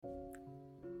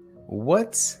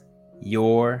What's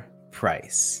your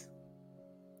price?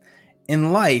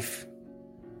 In life,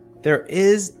 there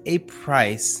is a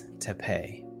price to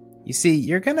pay. You see,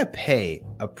 you're going to pay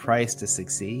a price to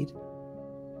succeed,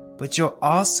 but you'll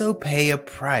also pay a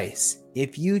price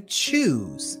if you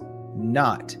choose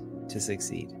not to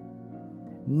succeed.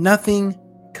 Nothing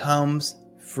comes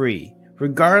free.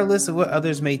 Regardless of what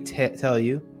others may tell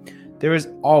you, there is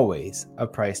always a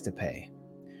price to pay.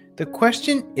 The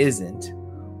question isn't,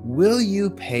 will you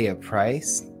pay a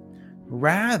price?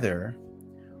 Rather,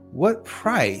 what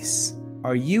price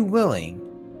are you willing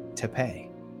to pay?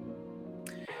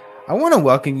 I want to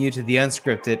welcome you to the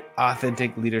Unscripted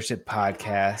Authentic Leadership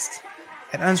Podcast.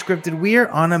 At Unscripted, we are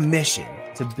on a mission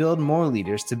to build more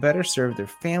leaders to better serve their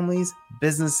families,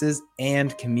 businesses,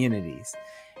 and communities.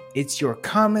 It's your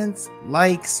comments,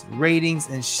 likes, ratings,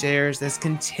 and shares that's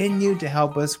continued to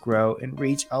help us grow and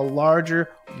reach a larger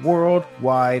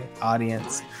worldwide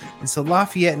audience. And so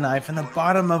Lafayette and I, from the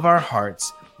bottom of our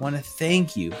hearts, want to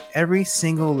thank you, every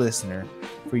single listener,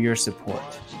 for your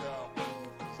support.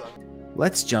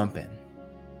 Let's jump in.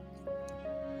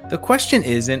 The question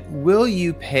isn't, will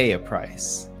you pay a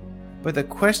price? But the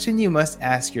question you must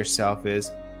ask yourself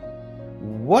is,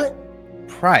 what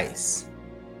price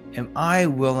am I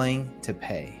willing to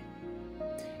pay?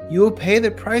 You will pay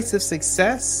the price of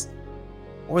success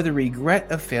or the regret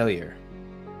of failure.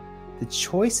 The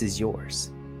choice is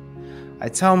yours. I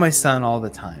tell my son all the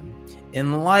time,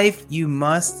 in life you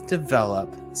must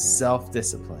develop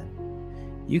self-discipline.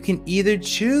 You can either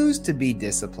choose to be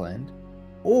disciplined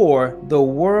or the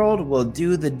world will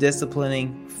do the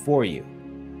disciplining for you.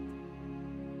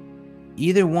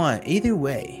 Either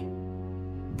way,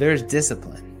 there's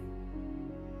discipline.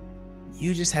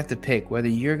 You just have to pick whether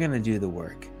you're going to do the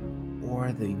work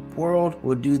or the world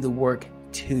will do the work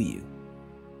to you.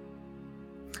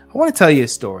 I want to tell you a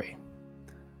story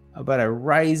about a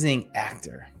rising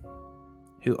actor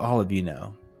who all of you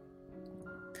know.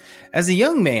 As a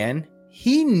young man,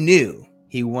 he knew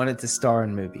he wanted to star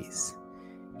in movies.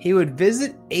 He would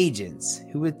visit agents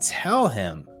who would tell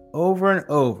him over and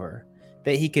over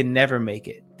that he could never make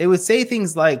it. They would say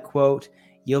things like, quote,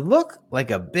 "You look like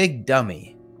a big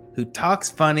dummy who talks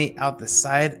funny out the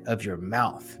side of your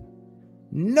mouth.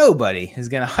 Nobody is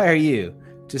going to hire you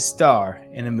to star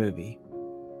in a movie."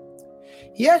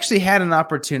 He actually had an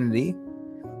opportunity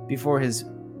before his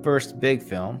first big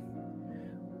film.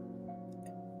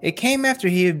 It came after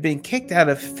he had been kicked out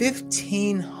of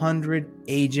 1,500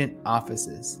 agent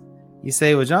offices. You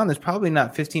say, well, John, there's probably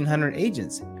not 1,500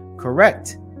 agents.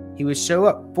 Correct. He would show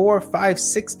up 4, 5,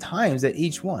 6 times at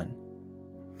each one.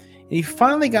 And he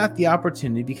finally got the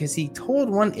opportunity because he told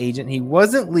one agent he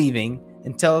wasn't leaving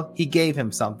until he gave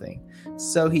him something.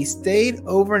 So he stayed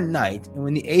overnight, and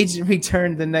when the agent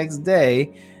returned the next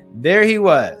day, there he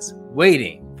was,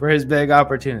 waiting for his big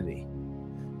opportunity.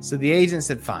 So the agent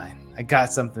said, "Fine, I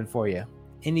got something for you."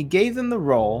 And he gave them the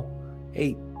role,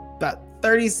 about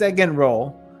 30-second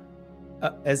role,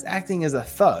 as acting as a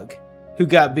thug who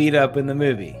got beat up in the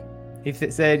movie. He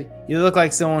said, "You look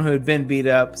like someone who had been beat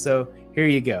up, so here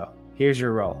you go. Here's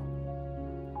your role."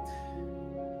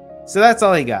 So that's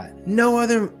all he got. No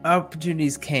other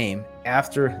opportunities came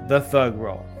after the thug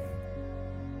role.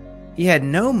 He had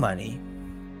no money.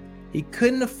 He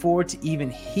couldn't afford to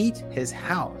even heat his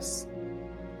house.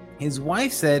 His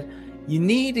wife said, "You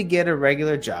need to get a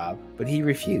regular job," but he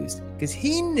refused because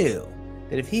he knew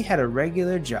that if he had a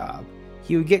regular job,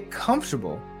 he would get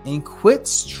comfortable and quit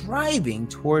striving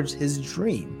towards his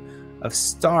dream of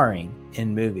starring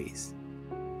in movies.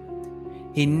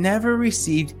 He never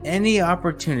received any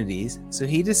opportunities, so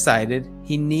he decided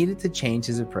he needed to change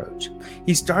his approach.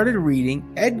 He started reading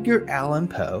Edgar Allan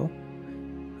Poe,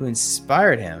 who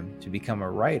inspired him to become a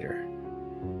writer.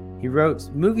 He wrote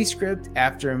movie script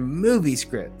after movie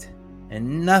script,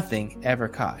 and nothing ever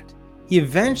caught. He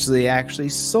eventually actually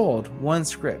sold one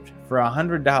script for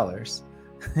 $100,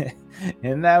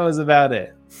 and that was about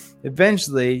it.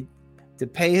 Eventually, to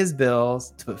pay his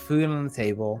bills, to put food on the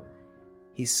table,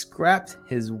 he scrapped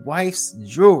his wife's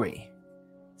jewelry,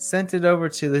 sent it over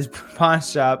to the pawn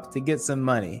shop to get some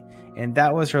money, and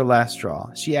that was her last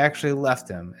straw. She actually left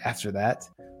him after that.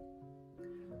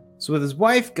 So with his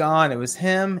wife gone, it was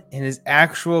him and his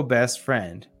actual best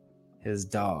friend, his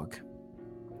dog.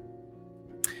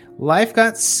 Life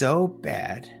got so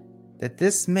bad that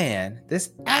this man,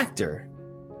 this actor,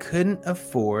 couldn't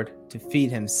afford to feed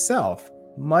himself,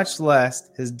 much less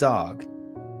his dog,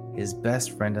 his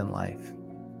best friend in life.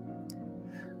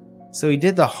 So he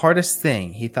did the hardest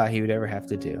thing he thought he would ever have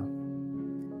to do.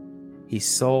 He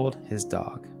sold his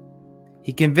dog.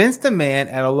 He convinced a man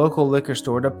at a local liquor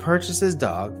store to purchase his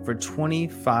dog for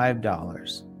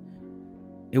 $25.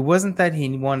 It wasn't that he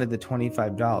wanted the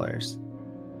 $25.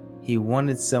 He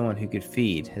wanted someone who could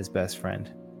feed his best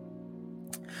friend.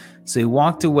 So he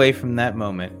walked away from that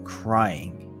moment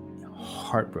crying,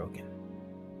 heartbroken.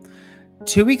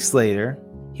 2 weeks later,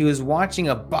 he was watching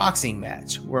a boxing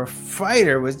match where a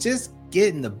fighter was just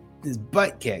getting his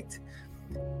butt kicked.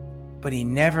 But he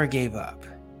never gave up,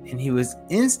 and he was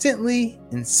instantly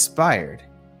inspired.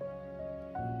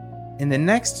 In the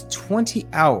next 20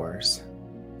 hours,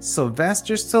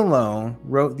 Sylvester Stallone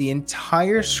wrote the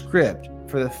entire script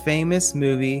for the famous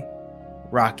movie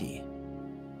Rocky.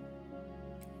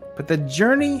 But the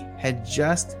journey had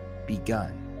just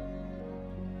begun.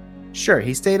 Sure,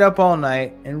 he stayed up all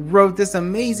night and wrote this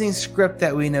amazing script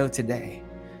that we know today.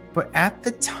 But at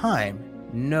the time,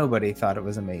 nobody thought it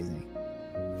was amazing.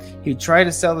 He tried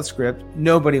to sell the script,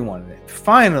 nobody wanted it.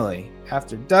 Finally,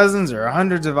 after dozens or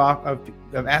hundreds of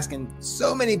asking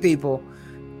so many people,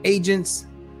 agents,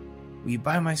 will you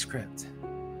buy my script?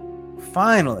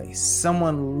 Finally,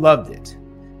 someone loved it,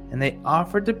 and they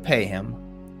offered to pay him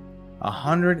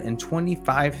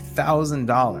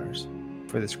 $125,000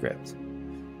 for the script.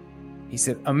 He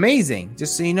said, amazing,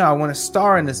 just so you know, I want to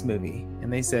star in this movie.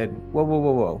 And they said,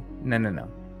 whoa, no.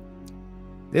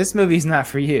 This movie's not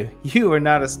for you. You are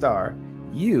not a star.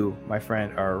 You, my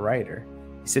friend, are a writer.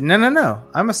 He said, no,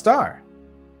 I'm a star.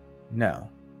 No,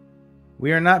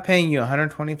 we are not paying you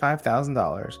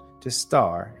 $125,000 to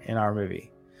star in our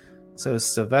movie. So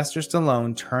Sylvester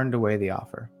Stallone turned away the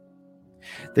offer.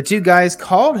 The two guys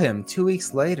called him 2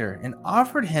 weeks later and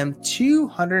offered him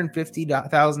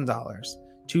 $250,000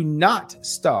 to not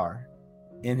star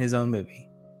in his own movie.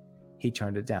 He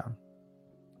turned it down.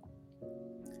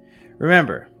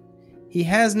 Remember, he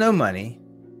has no money,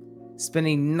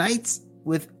 spending nights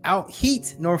without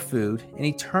heat nor food, and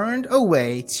he turned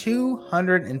away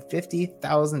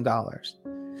 $250,000.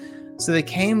 So they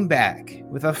came back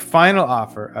with a final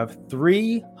offer of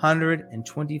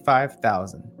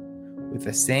 $325,000 with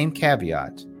the same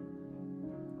caveat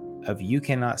of you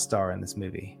cannot star in this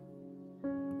movie.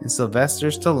 And Sylvester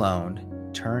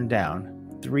Stallone turned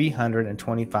down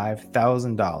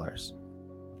 $325,000.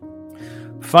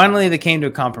 Finally, they came to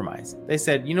a compromise. They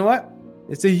said, you know what?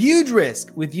 It's a huge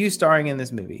risk with you starring in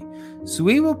this movie. So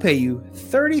we will pay you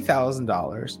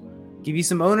 $30,000, give you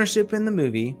some ownership in the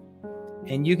movie,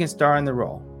 and you can star in the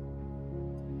role.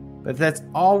 But that's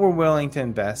all we're willing to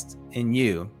invest in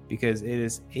you because it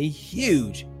is a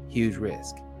huge, huge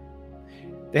risk.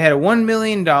 They had a $1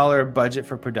 million budget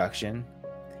for production.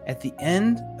 At the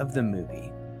end of the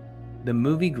movie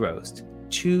grossed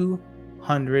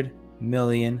 $200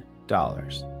 million.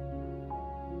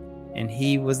 And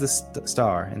he was the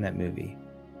star in that movie.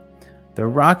 The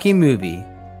Rocky movie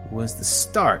was the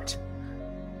start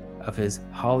of his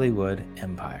Hollywood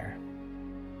empire.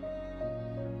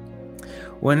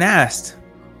 When asked,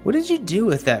 what did you do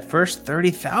with that first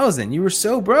 $30,000? You were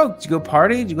so broke. Did you go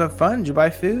party? Did you go have fun? Did you buy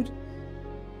food?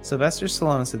 Sylvester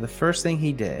Stallone said the first thing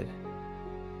he did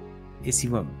is he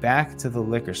went back to the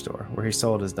liquor store where he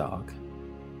sold his dog,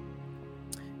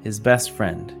 his best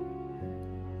friend.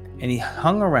 And he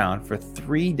hung around for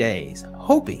 3 days,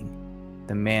 hoping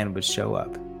the man would show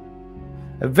up.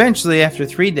 Eventually, after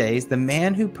 3 days, the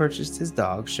man who purchased his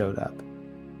dog showed up.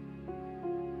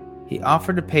 He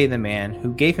offered to pay the man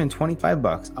who gave him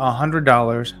 $25,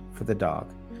 $100 for the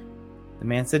dog. The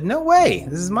man said, no way,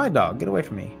 this is my dog, get away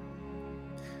from me.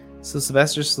 So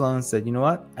Sylvester Stallone said, you know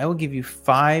what, I will give you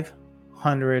 $500.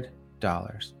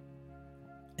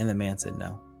 And the man said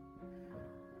no.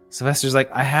 Sylvester's like,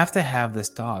 I have to have this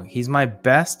dog. He's my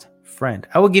best friend.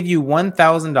 I will give you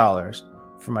 $1,000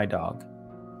 for my dog.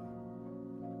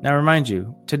 Now, remind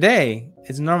you, today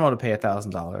it's normal to pay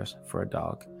 $1,000 for a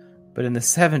dog, but in the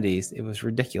 70s, it was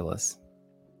ridiculous.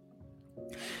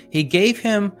 He gave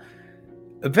him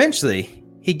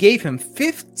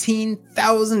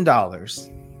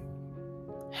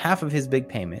 $15,000, half of his big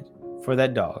payment for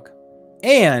that dog,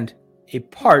 and a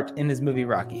part in his movie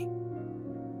Rocky.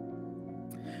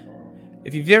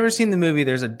 If you've ever seen the movie,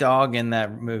 there's a dog in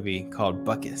that movie called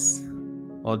Buckus.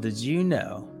 Well, did you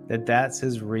know that that's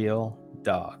his real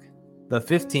dog? The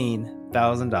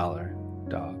 $15,000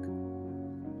 dog.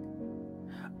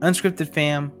 Unscripted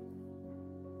fam,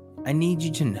 I need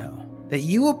you to know that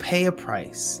you will pay a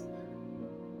price.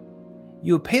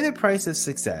 You will pay the price of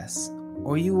success,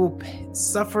 or you will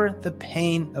suffer the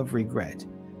pain of regret.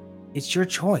 It's your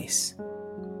choice.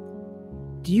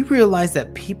 Do you realize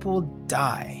that people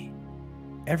die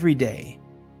every day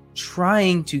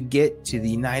trying to get to the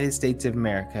United States of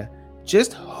America,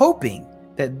 just hoping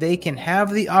that they can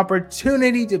have the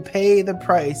opportunity to pay the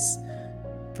price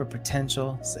for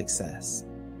potential success.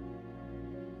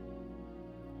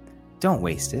 Don't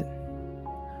waste it.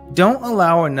 Don't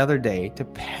allow another day to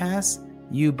pass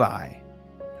you by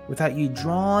without you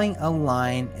drawing a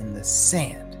line in the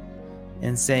sand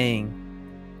and saying,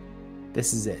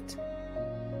 this is it.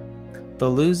 The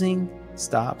losing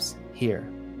stops here.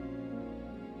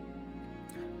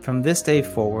 From this day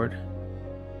forward,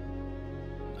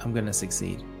 I'm going to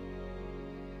succeed.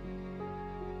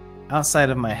 Outside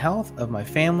of my health, of my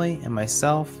family, and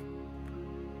myself,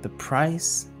 the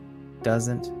price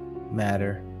doesn't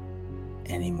matter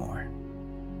anymore.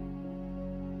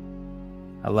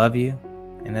 I love you,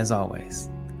 and as always,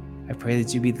 I pray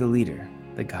that you be the leader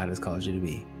that God has called you to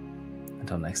be.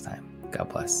 Until next time, God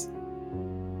bless.